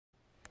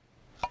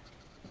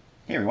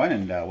Hey everyone,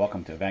 and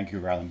welcome to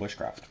Vancouver Island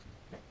Bushcraft.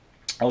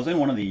 I was in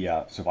one of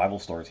the survival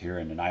stores here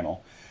in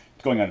Nanaimo.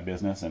 It's going out of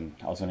business, and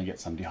I was going to get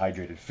some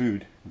dehydrated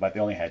food, but they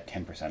only had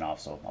 10%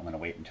 off, so I'm going to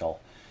wait until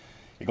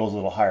it goes a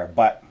little higher.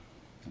 But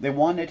they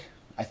wanted,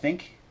 I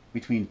think,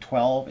 between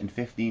 $12 and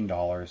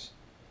 $15.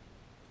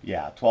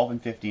 Yeah, $12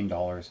 and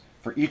 $15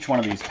 for each one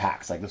of these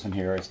packs. Like this one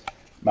here is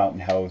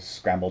Mountain House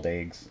scrambled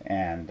eggs,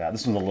 and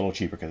this one's a little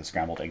cheaper because it's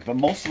scrambled eggs, but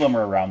most of them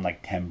are around like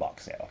 10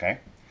 bucks. Yeah, okay.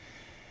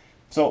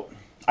 So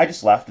I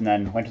just left and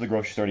then went to the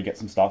grocery store to get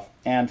some stuff,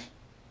 and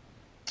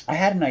I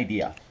had an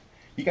idea.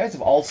 You guys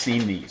have all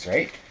seen these,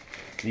 right?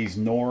 These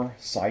Knorr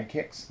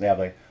sidekicks. They have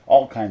like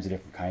all kinds of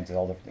different kinds of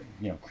all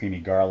different, creamy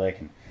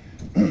garlic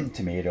and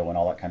tomato and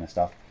all that kind of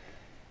stuff.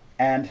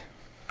 And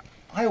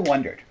I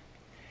wondered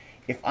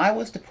if I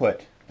was to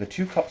put the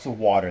 2 cups of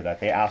water that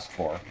they asked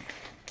for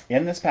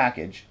in this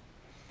package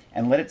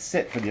and let it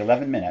sit for the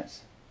 11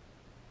 minutes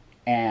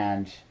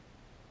and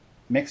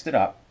mixed it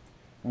up,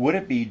 would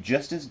it be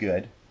just as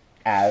good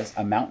as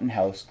a Mountain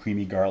House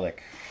creamy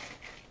garlic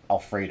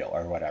Alfredo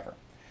or whatever?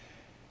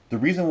 The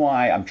reason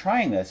why I'm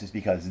trying this is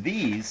because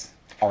these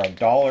are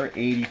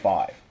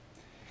 $1.85,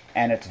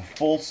 and it's a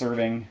full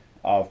serving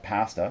of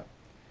pasta,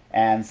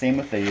 and same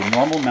with the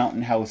normal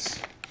Mountain House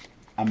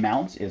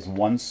amount is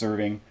 1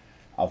 serving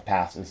of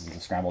pasta. This is a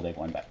scrambled egg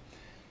one, but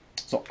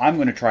so I'm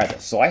going to try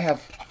this. So I'm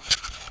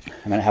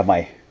going to have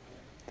my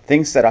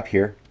thing set up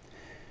here,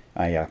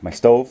 my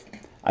stove.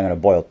 I'm going to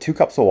boil 2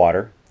 cups of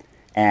water,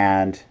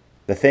 and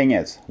the thing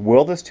is,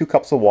 will this 2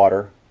 cups of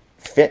water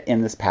fit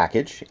in this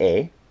package?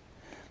 A.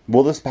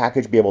 Will this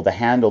package be able to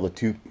handle the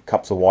 2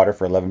 cups of water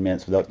for 11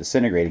 minutes without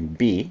disintegrating?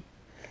 B.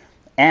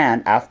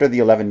 And after the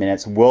 11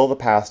 minutes, will the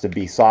pasta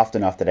be soft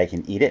enough that I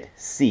can eat it?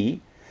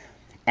 C.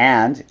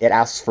 And it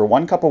asks for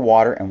 1 cup of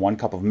water and 1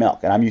 cup of milk,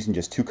 and I'm using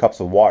just 2 cups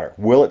of water.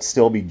 Will it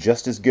still be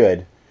just as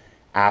good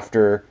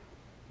after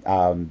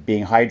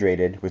being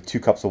hydrated with 2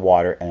 cups of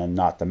water and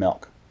not the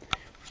milk?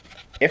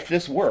 If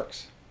this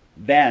works,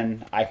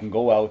 then I can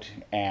go out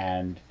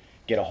and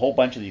get a whole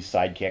bunch of these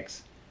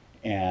sidekicks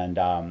and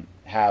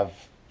have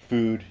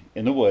food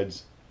in the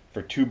woods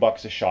for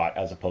 $2 a shot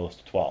as opposed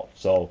to 12.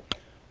 So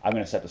I'm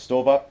going to set the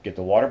stove up, get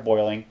the water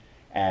boiling,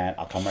 and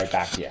I'll come right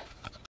back to you.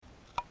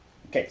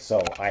 Okay,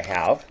 so I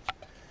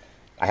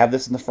have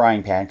this in the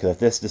frying pan because if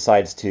this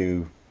decides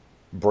to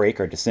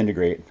break or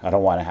disintegrate, I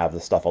don't want to have the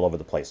stuff all over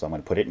the place. So I'm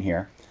going to put it in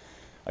here.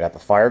 I got the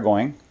fire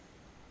going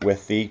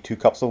with the 2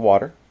 cups of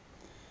water,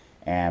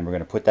 and we're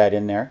going to put that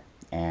in there,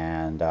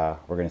 and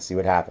we're going to see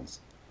what happens.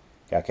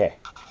 Okay.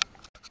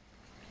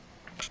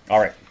 All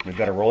right, we've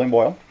got a rolling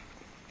boil.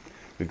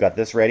 We've got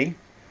this ready.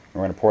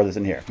 We're going to pour this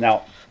in here.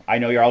 Now, I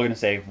know you're all going to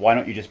say, why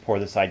don't you just pour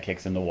the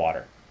sidekicks in the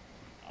water?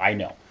 I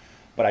know,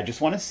 but I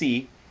just want to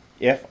see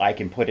if I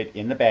can put it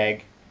in the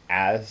bag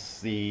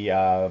as the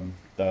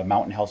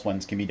Mountain House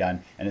ones can be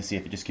done, and to see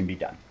if it just can be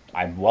done.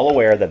 I'm well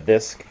aware that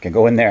this can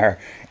go in there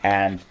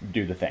and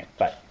do the thing,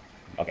 but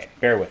okay,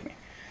 bear with me.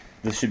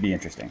 This should be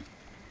interesting.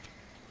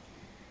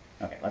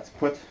 Okay, let's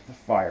put the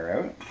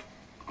fire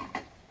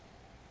out.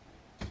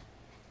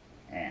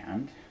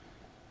 And,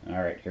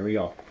 all right, here we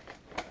go.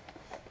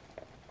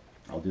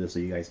 I'll do this so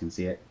you guys can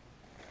see it.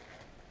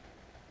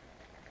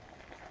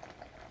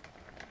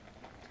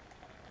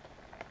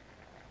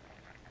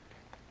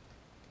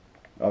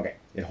 Okay,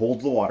 it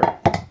holds the water,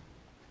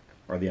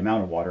 or the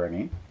amount of water, I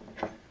mean.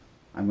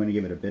 I'm going to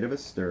give it a bit of a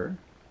stir.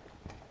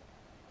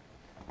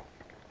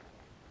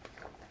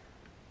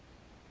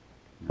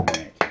 All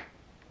right.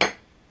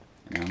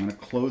 Now I'm going to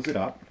close it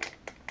up.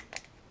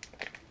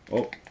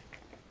 Oh,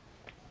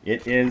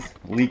 it is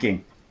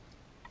leaking.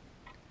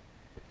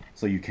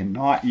 So you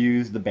cannot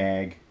use the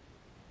bag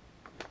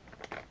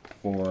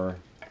for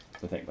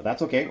the thing, but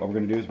that's okay. What we're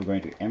going to do is we're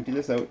going to empty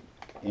this out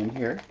in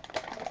here.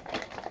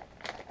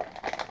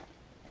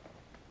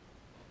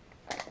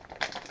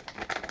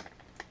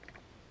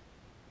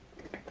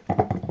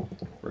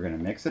 We're going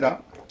to mix it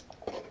up.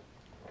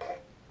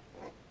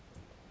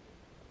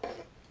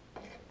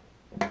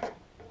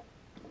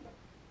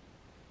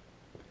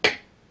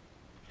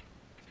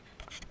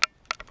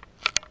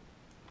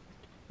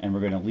 And we're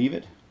going to leave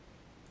it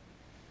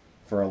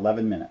for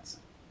 11 minutes.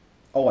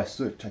 Oh, I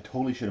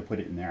totally should have put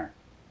it in there.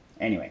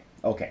 Anyway,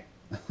 okay,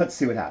 let's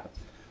see what happens.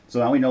 So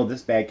now we know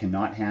this bag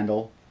cannot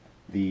handle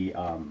the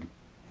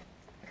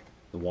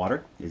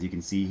water. As you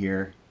can see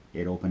here,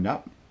 it opened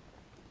up.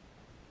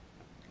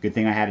 Good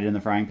thing I had it in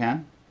the frying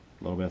pan.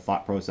 A little bit of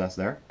thought process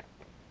there.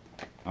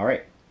 All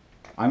right,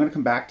 I'm going to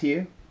come back to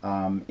you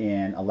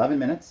in 11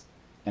 minutes,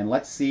 and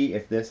let's see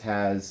if this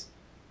has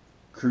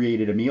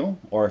created a meal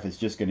or if it's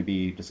just going to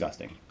be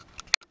disgusting.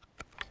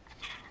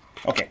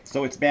 Okay,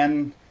 so it's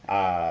been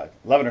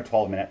 11 or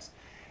 12 minutes,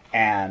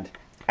 and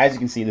as you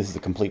can see, this is a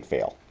complete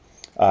fail.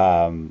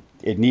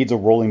 It needs a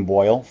rolling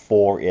boil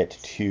for it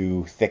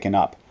to thicken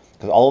up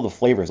because all of the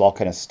flavor is all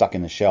kind of stuck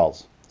in the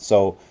shells.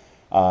 So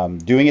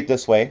doing it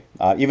this way,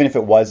 even if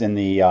it was in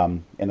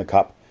the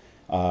cup,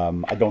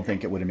 I don't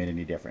think it would have made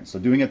any difference. So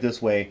doing it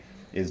this way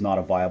is not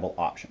a viable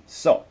option.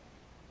 So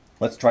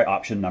let's try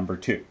option number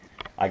 2.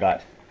 I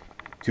got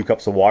 2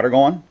 cups of water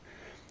going.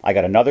 I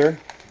got another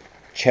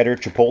cheddar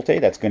chipotle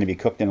that's going to be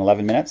cooked in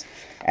 11 minutes,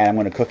 and I'm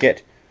going to cook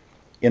it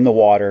in the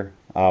water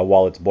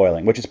while it's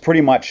boiling, which is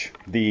pretty much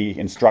the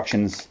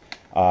instructions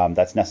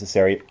that's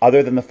necessary,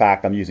 other than the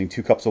fact I'm using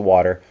 2 cups of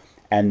water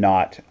and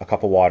not a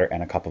cup of water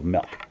and a cup of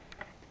milk.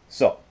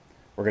 So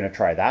we're going to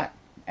try that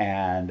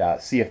and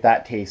see if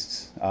that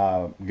tastes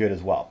good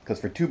as well. Because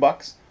for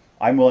 $2,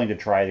 I'm willing to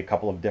try a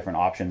couple of different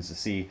options to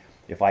see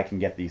if I can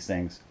get these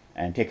things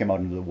and take them out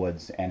into the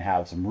woods and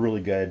have some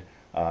really good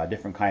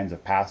different kinds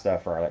of pasta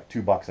for like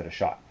 $2 at a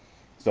shot.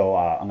 So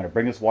I'm going to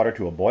bring this water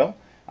to a boil.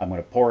 I'm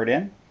going to pour it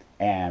in,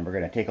 and we're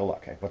going to take a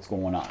look at what's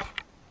going on.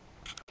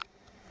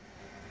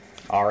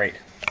 All right,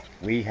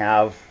 we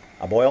have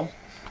a boil.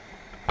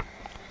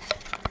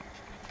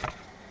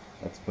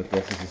 Let's put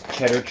this. This is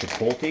cheddar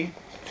chipotle.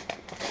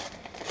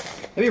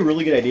 That'd be a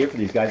really good idea for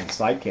these guys at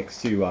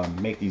Sidekicks to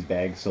make these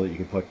bags so that you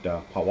can put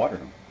hot water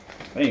in them.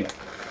 But anyway,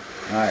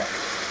 all right,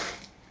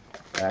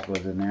 that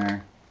goes in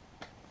there.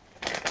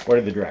 What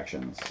are the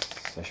directions?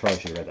 I probably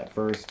should have read that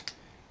first.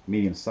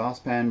 Medium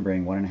saucepan,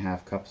 bring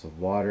 1.5 cups of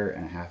water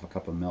and 1/2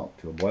 cup of milk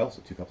to a boil,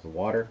 so 2 cups of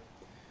water.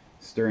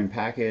 Stir and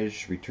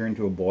package, return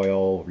to a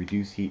boil,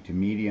 reduce heat to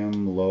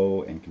medium,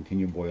 low, and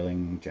continue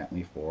boiling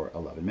gently for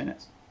 11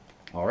 minutes.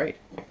 All right,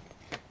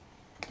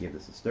 give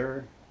this a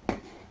stir.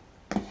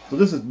 So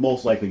this is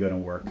most likely going to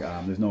work.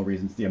 There's no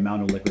reason. It's the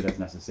amount of liquid that's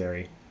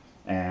necessary,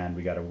 and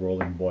we got a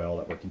rolling boil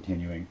that we're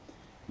continuing.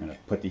 I'm going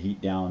to put the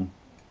heat down.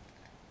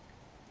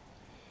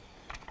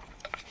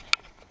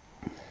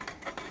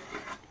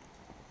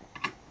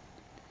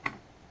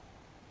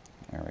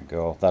 There we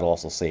go. That'll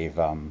also save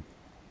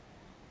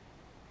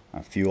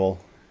fuel.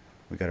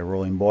 We got a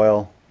rolling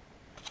boil.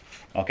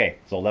 Okay,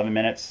 so 11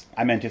 minutes.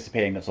 I'm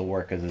anticipating this will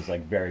work because it's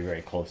like very,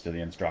 very close to the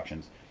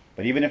instructions.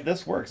 But even if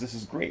this works, this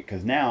is great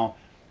because now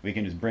we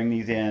can just bring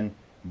these in,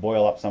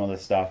 boil up some of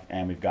this stuff,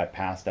 and we've got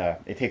pasta.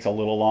 It takes a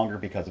little longer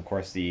because, of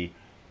course, the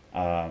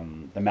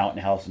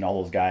Mountain House and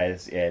all those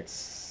guys,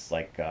 it's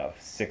like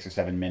 6 or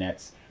 7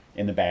 minutes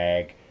in the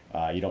bag.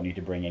 You don't need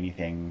to bring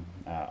anything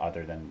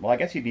other than, well, I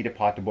guess you need a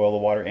pot to boil the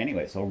water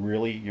anyway. So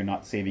really, you're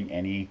not saving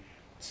any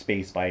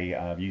space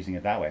by using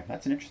it that way.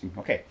 That's an interesting.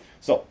 Okay,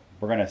 so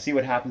we're going to see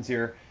what happens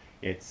here.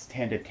 It's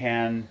 10 to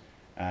 10.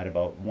 At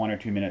about 1 or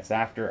 2 minutes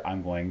after,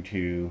 I'm going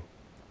to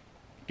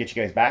get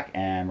you guys back,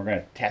 and we're going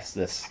to test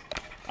this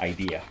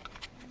idea.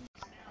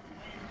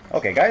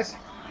 Okay, guys,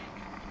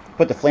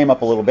 put the flame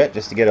up a little bit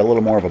just to get a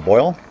little more of a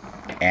boil,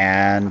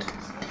 and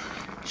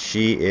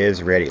she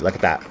is ready. Look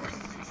at that.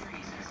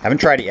 Haven't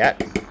tried it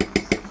yet,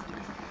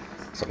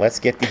 so let's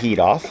get the heat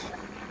off.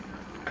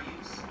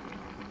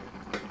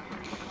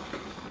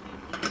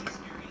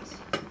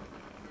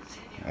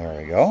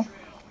 There we go.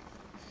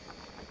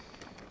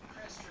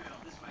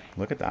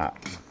 Look at that.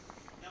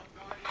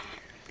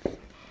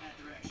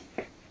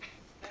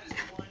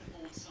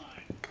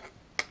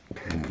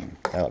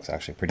 That looks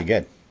actually pretty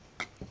good.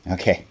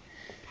 Okay,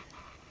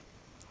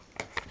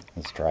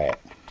 let's try it.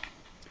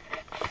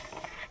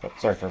 Oh,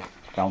 sorry for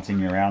bouncing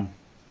you around.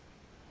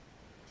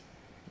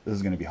 This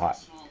is going to be hot.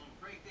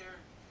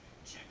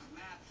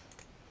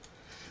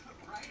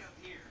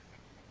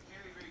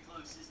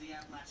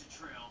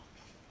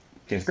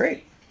 Tastes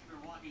great.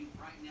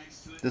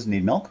 Doesn't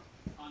need milk.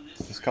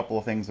 Just a couple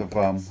of things of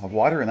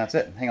water, and that's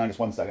it. Hang on just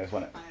 1 second. I just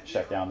want to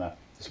shut down the.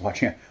 Just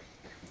watching a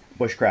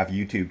Bushcraft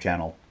YouTube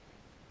channel.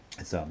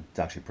 It's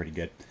actually pretty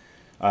good.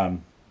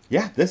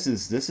 Yeah, this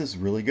is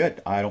really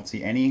good. I don't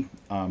see any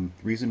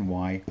reason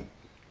why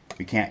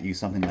we can't use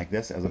something like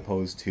this as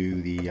opposed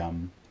to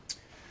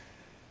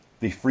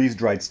the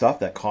freeze-dried stuff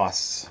that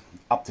costs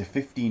up to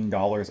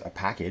 $15 a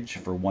package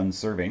for 1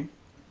 serving,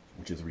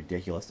 which is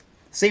ridiculous.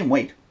 Same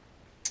weight.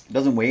 It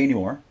doesn't weigh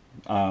anymore.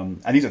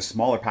 And these are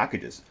smaller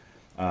packages.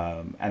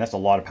 And that's a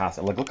lot of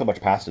pasta. Look how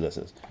much pasta this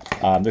is.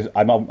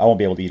 I won't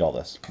be able to eat all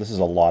this. This is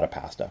a lot of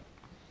pasta.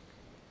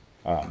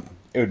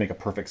 It would make a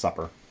perfect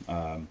supper.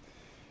 And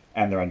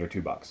they're under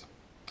 $2.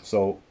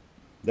 So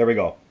there we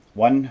go.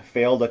 1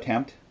 failed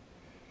attempt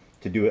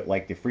to do it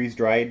like the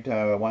freeze-dried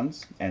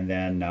ones, and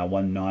then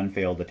 1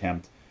 non-failed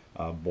attempt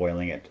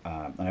boiling it.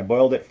 And I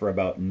boiled it for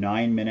about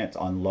 9 minutes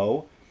on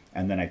low,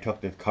 and then I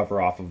took the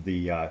cover off of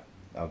the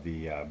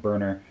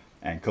burner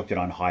and cooked it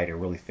on high to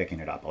really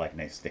thicken it up. I like a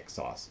nice thick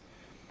sauce.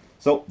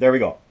 So there we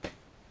go.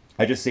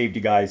 I just saved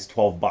you guys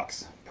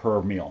 $12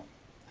 per meal.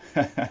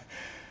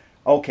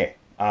 Okay,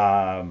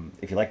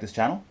 if you like this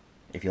channel,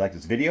 if you like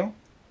this video,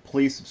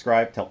 please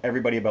subscribe. Tell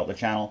everybody about the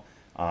channel.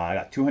 I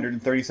got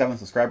 237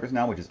 subscribers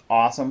now, which is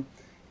awesome,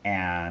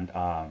 and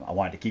I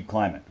wanted to keep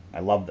climbing. I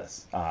love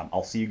this.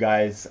 I'll see you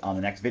guys on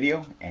the next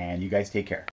video, and you guys take care.